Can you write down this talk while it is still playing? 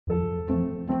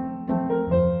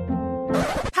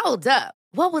Hold up.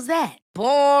 What was that?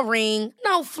 Boring.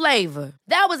 No flavor.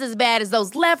 That was as bad as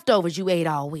those leftovers you ate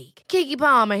all week. Keke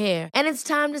Palmer here, and it's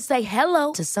time to say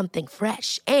hello to something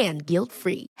fresh and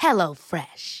guilt-free. Hello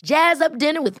Fresh. Jazz up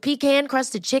dinner with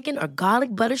pecan-crusted chicken or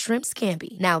garlic butter shrimp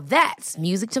scampi. Now that's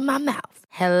music to my mouth.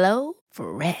 Hello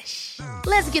Fresh.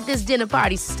 Let's get this dinner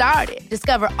party started.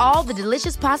 Discover all the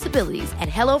delicious possibilities at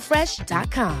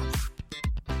hellofresh.com.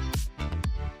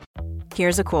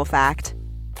 Here's a cool fact.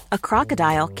 A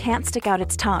crocodile can't stick out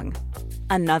its tongue.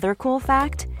 Another cool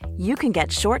fact, you can get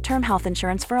short-term health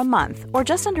insurance for a month or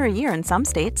just under a year in some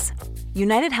states.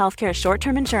 United Healthcare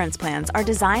short-term insurance plans are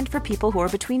designed for people who are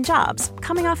between jobs,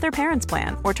 coming off their parents'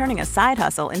 plan, or turning a side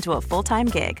hustle into a full-time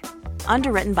gig.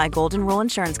 Underwritten by Golden Rule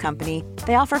Insurance Company,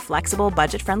 they offer flexible,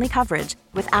 budget-friendly coverage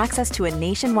with access to a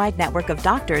nationwide network of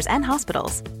doctors and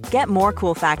hospitals. Get more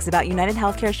cool facts about United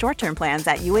Healthcare short-term plans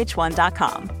at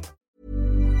uh1.com.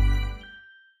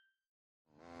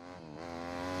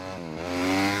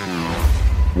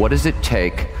 What does it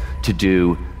take to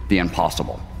do the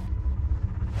impossible?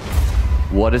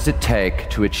 What does it take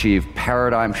to achieve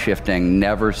paradigm-shifting,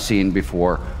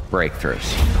 never-seen-before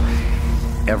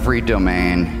breakthroughs? Every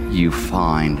domain you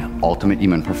find ultimate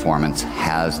human performance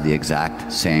has the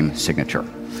exact same signature.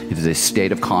 It is a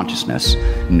state of consciousness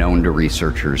known to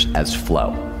researchers as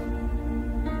flow.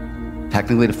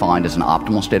 Technically defined as an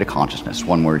optimal state of consciousness,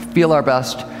 one where we feel our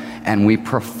best and we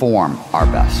perform our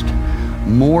best.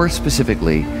 More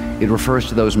specifically, it refers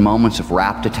to those moments of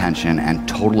rapt attention and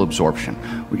total absorption.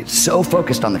 We get so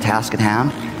focused on the task at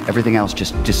hand, everything else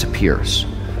just disappears.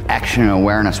 Action and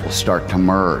awareness will start to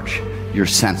merge. Your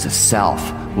sense of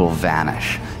self will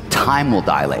vanish. Time will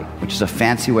dilate, which is a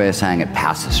fancy way of saying it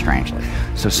passes strangely.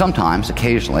 So sometimes,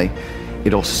 occasionally,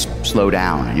 it'll slow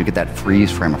down and you get that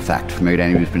freeze frame effect from maybe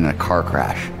anyone who's been in a car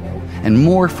crash. And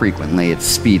more frequently, it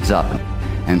speeds up.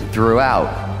 And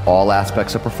throughout, all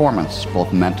aspects of performance,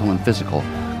 both mental and physical,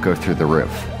 go through the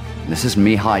roof. And this is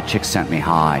Mihai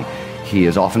Csikszentmihalyi. He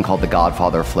is often called the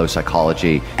godfather of flow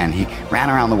psychology, and he ran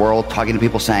around the world talking to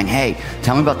people saying, hey,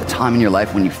 tell me about the time in your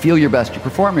life when you feel your best, you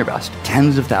perform your best.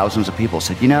 Tens of thousands of people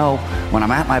said, when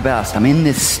I'm at my best, I'm in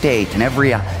this state, and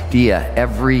every idea,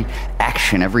 every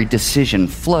action, every decision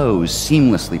flows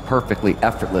seamlessly, perfectly,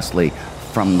 effortlessly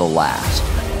from the last.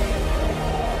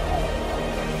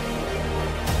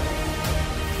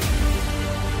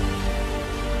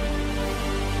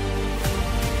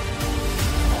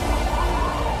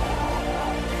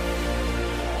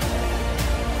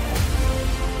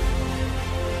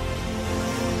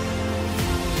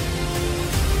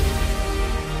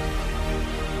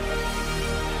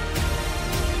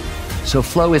 So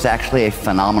flow is actually a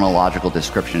phenomenological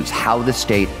description. It's how the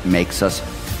state makes us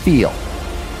feel.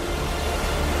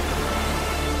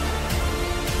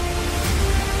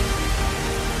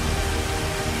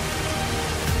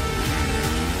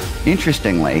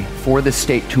 Interestingly, for the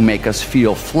state to make us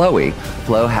feel flowy,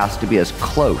 flow has to be as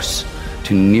close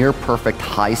to near perfect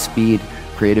high-speed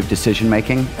creative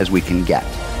decision-making as we can get.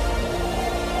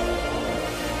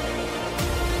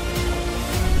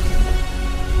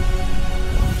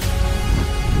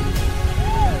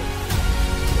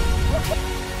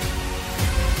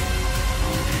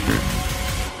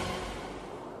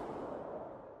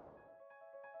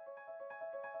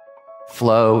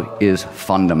 Flow is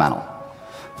fundamental.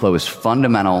 Flow is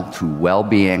fundamental to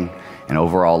well-being and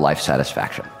overall life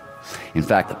satisfaction. In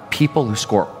fact, the people who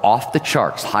score off the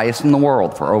charts, highest in the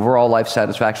world for overall life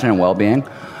satisfaction and well-being,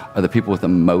 are the people with the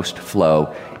most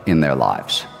flow in their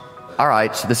lives. All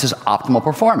right, so this is optimal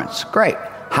performance. Great.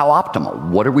 How optimal?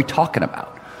 What are we talking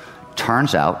about?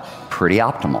 Turns out, pretty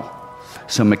optimal.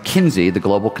 So McKinsey, the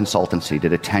global consultancy,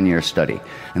 did a 10-year study,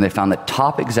 and they found that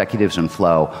top executives in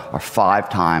flow are 5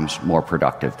 times more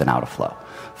productive than out of flow.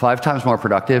 5 times more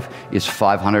productive is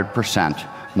 500%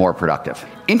 more productive.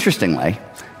 Interestingly,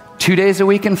 2 days a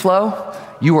week in flow,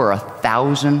 you are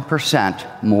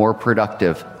 1,000% more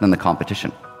productive than the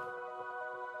competition.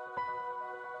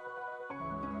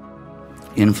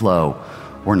 In flow,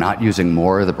 we're not using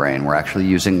more of the brain, we're actually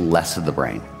using less of the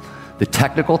brain. The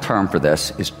technical term for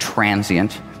this is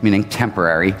transient, meaning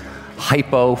temporary,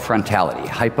 hypofrontality.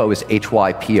 Hypo is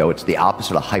H-Y-P-O. It's the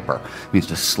opposite of hyper. It means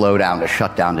to slow down, to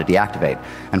shut down, to deactivate.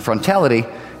 And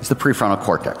frontality is the prefrontal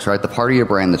cortex, right? The part of your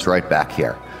brain that's right back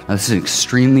here. Now, this is an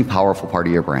extremely powerful part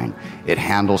of your brain. It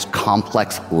handles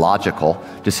complex, logical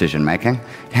decision-making.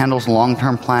 It handles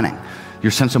long-term planning.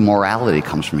 Your sense of morality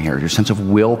comes from here, your sense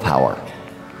of willpower.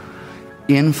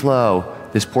 In flow,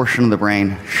 this portion of the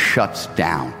brain shuts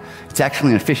down. It's actually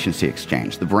an efficiency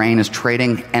exchange. The brain is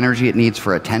trading energy it needs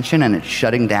for attention, and it's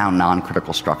shutting down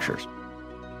non-critical structures.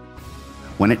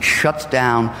 When it shuts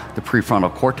down the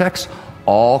prefrontal cortex,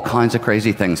 all kinds of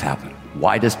crazy things happen.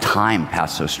 Why does time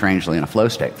pass so strangely in a flow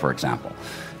state, for example?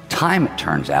 Time, it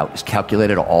turns out, is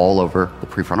calculated all over the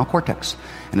prefrontal cortex.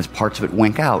 And as parts of it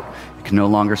wink out, it can no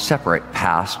longer separate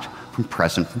past from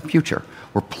present from future.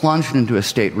 We're plunged into a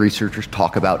state researchers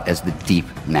talk about as the deep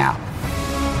now.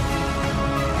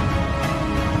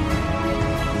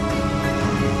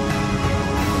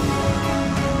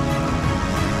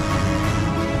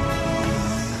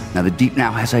 Now, the deep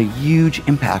now has a huge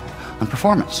impact on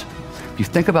performance. If you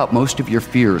think about most of your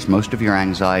fears, most of your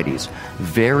anxieties,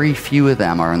 very few of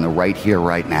them are in the right here,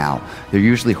 right now. They're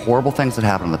usually horrible things that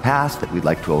happened in the past that we'd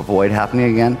like to avoid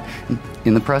happening again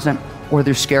in the present, or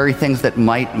they're scary things that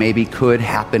maybe could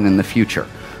happen in the future,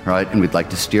 right? And we'd like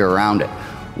to steer around it.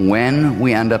 When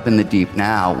we end up in the deep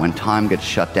now, when time gets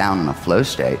shut down in a flow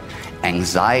state,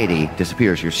 anxiety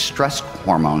disappears. Your stress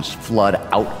hormones flood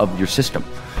out of your system.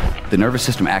 The nervous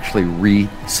system actually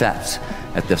resets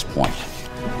at this point.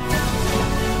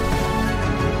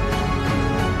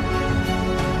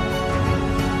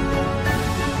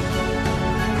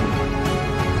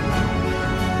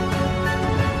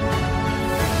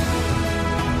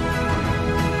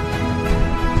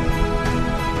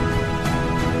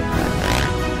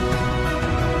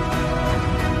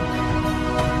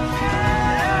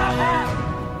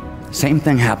 Same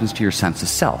thing happens to your sense of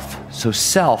self. So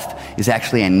self is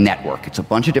actually a network. It's a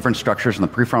bunch of different structures in the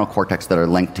prefrontal cortex that are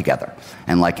linked together.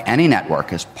 And like any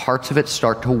network, as parts of it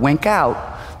start to wink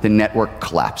out, the network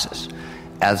collapses.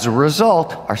 As a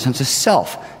result, our sense of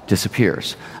self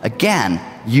disappears. Again,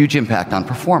 huge impact on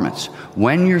performance.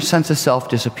 When your sense of self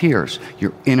disappears,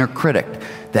 your inner critic,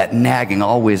 that nagging,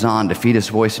 always on, defeatist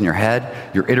voice in your head,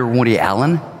 your inner Woody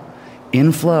Allen,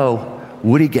 in flow,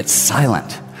 Woody gets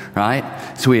silent. Right?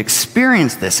 So we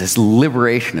experience this as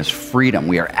liberation, as freedom.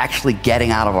 We are actually getting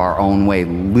out of our own way,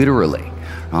 literally.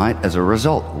 Right? As a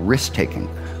result, risk-taking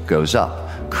goes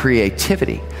up.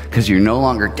 Creativity, because you're no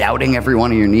longer doubting every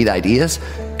one of your neat ideas,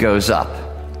 goes up.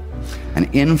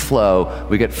 And in flow,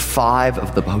 we get 5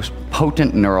 of the most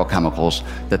potent neurochemicals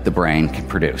that the brain can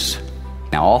produce.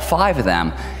 Now, all 5 of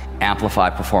them amplify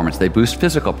performance. They boost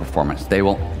physical performance. They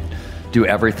will do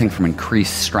everything from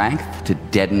increased strength to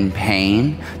deaden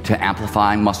pain to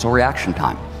amplifying muscle reaction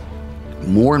time.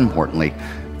 More importantly,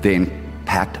 they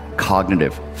impact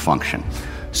cognitive function.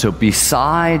 So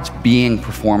besides being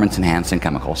performance-enhancing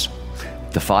chemicals,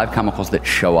 the 5 chemicals that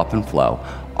show up in flow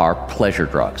are pleasure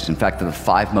drugs. In fact, they're the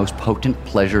 5 most potent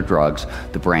pleasure drugs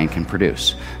the brain can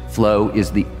produce. Flow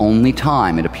is the only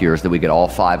time it appears that we get all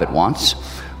 5 at once,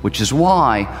 which is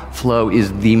why flow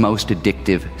is the most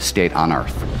addictive state on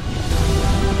earth.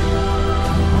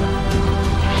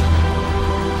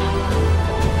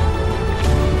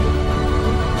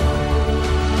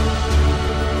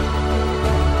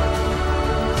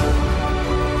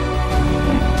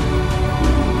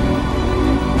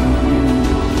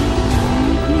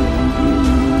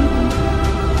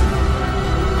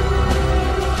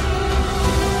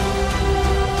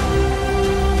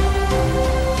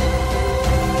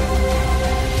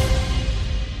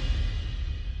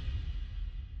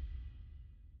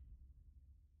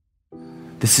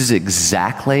 This is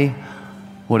exactly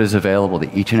what is available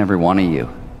to each and every one of you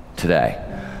today.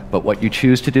 But what you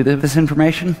choose to do with this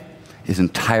information is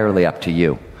entirely up to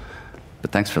you.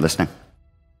 But thanks for listening.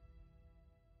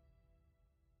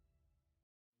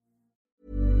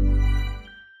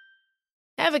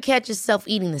 Ever catch yourself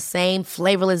eating the same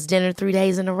flavorless dinner 3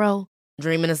 days in a row?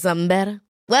 Dreaming of something better?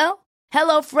 Well,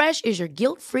 HelloFresh is your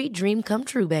guilt-free dream come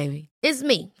true, baby. It's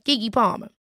me, Keke Palmer.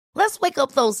 Let's wake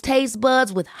up those taste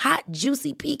buds with hot,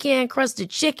 juicy pecan-crusted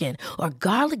chicken or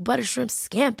garlic butter shrimp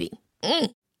scampi.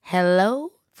 Hello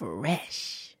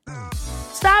Fresh.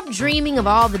 Stop dreaming of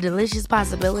all the delicious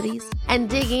possibilities and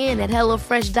dig in at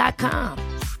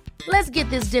HelloFresh.com. Let's get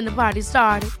this dinner party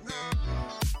started.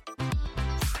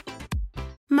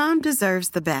 Mom deserves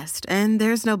the best, and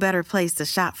there's no better place to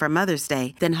shop for Mother's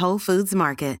Day than Whole Foods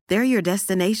Market. They're your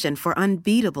destination for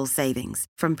unbeatable savings,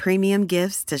 from premium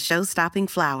gifts to show-stopping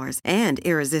flowers and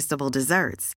irresistible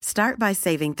desserts. Start by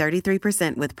saving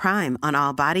 33% with Prime on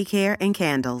all body care and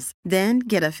candles. Then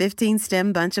get a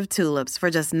 15-stem bunch of tulips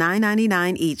for just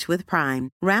 $9.99 each with Prime.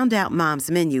 Round out Mom's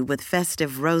menu with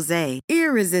festive rosé,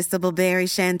 irresistible berry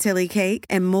chantilly cake,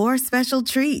 and more special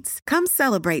treats. Come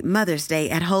celebrate Mother's Day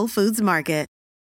at Whole Foods Market.